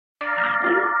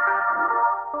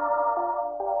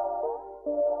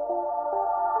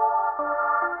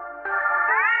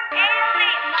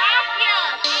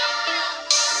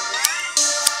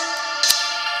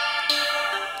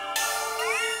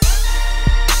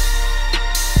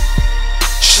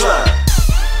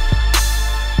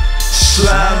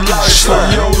for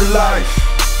your life.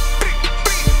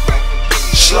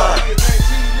 Slide.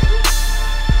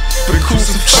 Been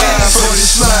crucified for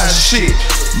this slide shit,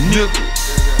 nigga.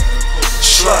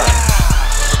 Slide.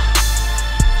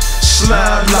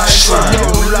 Slide like for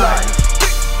your life.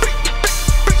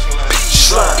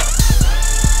 Slide.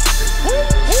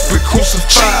 Been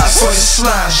crucified for this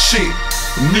slide shit,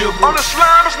 nigga. On the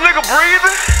slime, this nigga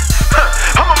breathing.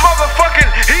 I'm a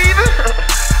motherfucking heathen.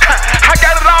 I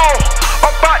got it all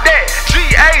about that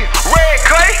G.A. red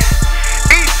clay.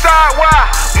 East side where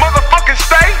I motherfucking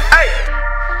stay. Hey,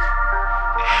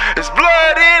 it's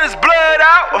blood in, it's blood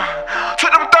out.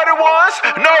 Took them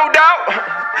 31s, no doubt.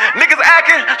 Niggas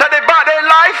acting like they bought their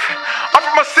life. I'm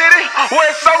from a city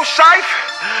where it's so shife.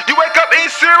 You wake up,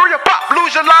 eat cereal, pop,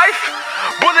 lose your life.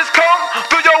 Bullets come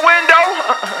through your window.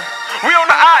 We on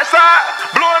the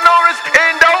outside, blowing on this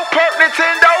endo, perk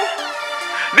Nintendo.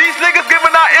 These niggas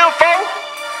giving out info.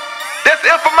 That's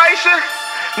information.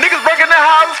 Niggas breaking their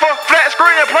houses for flat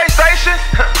screen and PlayStation.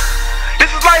 This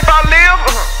is life I live.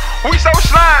 We so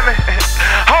slimy.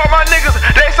 All my niggas,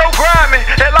 they so grimy.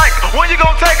 They like, when you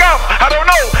gon' take off? I don't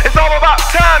know. It's all about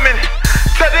timing.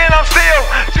 Till then I'm still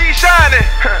G-shining.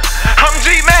 I'm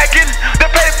G-macking.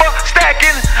 The paper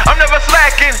stacking. I'm never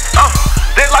slacking.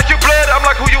 They like you blood. I'm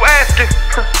like, who you asking?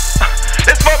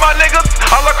 It's for my niggas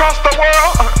all across the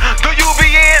world. Do you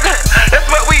be in? That's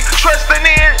what we trusting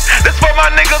in. This for my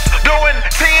niggas doing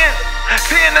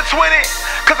 10 to 20.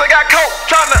 Cause I got caught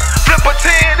trying to flip a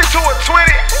 10 into a 20.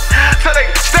 So they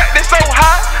stacked it so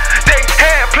high, they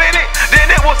had plenty. Then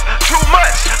it was too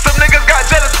much. Some niggas got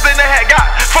jealous, then they had got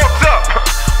fucked up.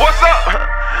 What's up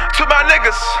to my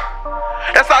niggas?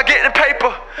 That's all getting paper,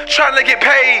 trying to get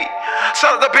paid.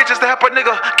 Some of the bitches to help a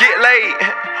nigga get laid.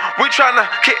 We trying to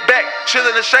kick back, chill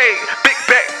in the shade, big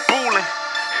back, booling.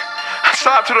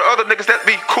 Shout out to the other niggas that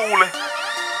be coolin'.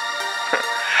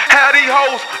 How these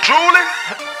hoes drooling?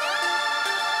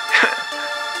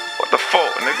 What the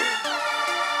fuck, nigga?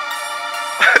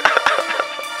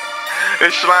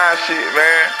 It's slime shit,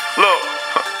 man. Look,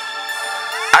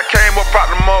 I came up out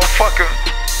the motherfucking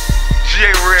G.A.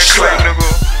 red clay, nigga.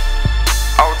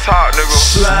 On top, nigga.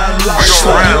 We gon'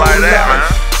 run like that, man.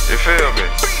 You feel me?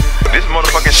 This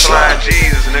motherfucking slime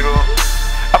Jesus, nigga.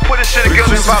 I put this shit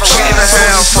together in about a week and a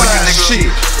half for you, nigga.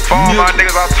 For all my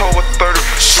niggas, October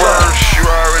 31st, you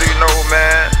already know,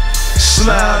 man.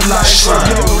 Slide like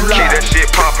keep that shit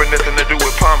pumping, nothing to do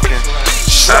with pumpkins.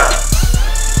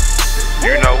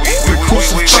 You know, we up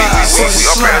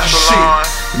at the salon.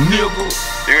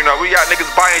 You know, we got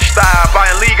niggas buying style,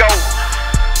 buying Lego,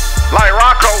 like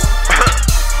Rocco.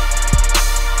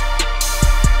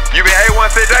 You been A1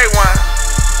 since day one.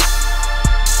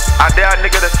 I dare a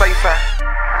nigga to say something.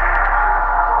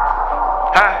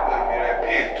 Huh?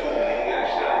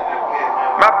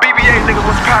 My BBA nigga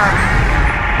was poppin'.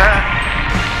 Huh?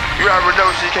 You already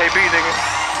know CKB nigga.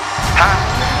 Huh?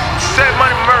 Set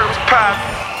Money Murder was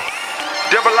poppin'.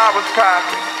 Double I was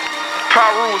poppin'.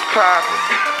 Paru was poppin'.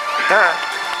 Huh?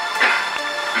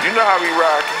 You know how we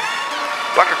rockin'.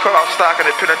 Like a cut off stock in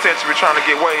the penitentiary trying to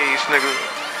get waves, nigga.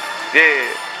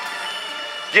 Yeah.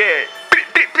 Yeah.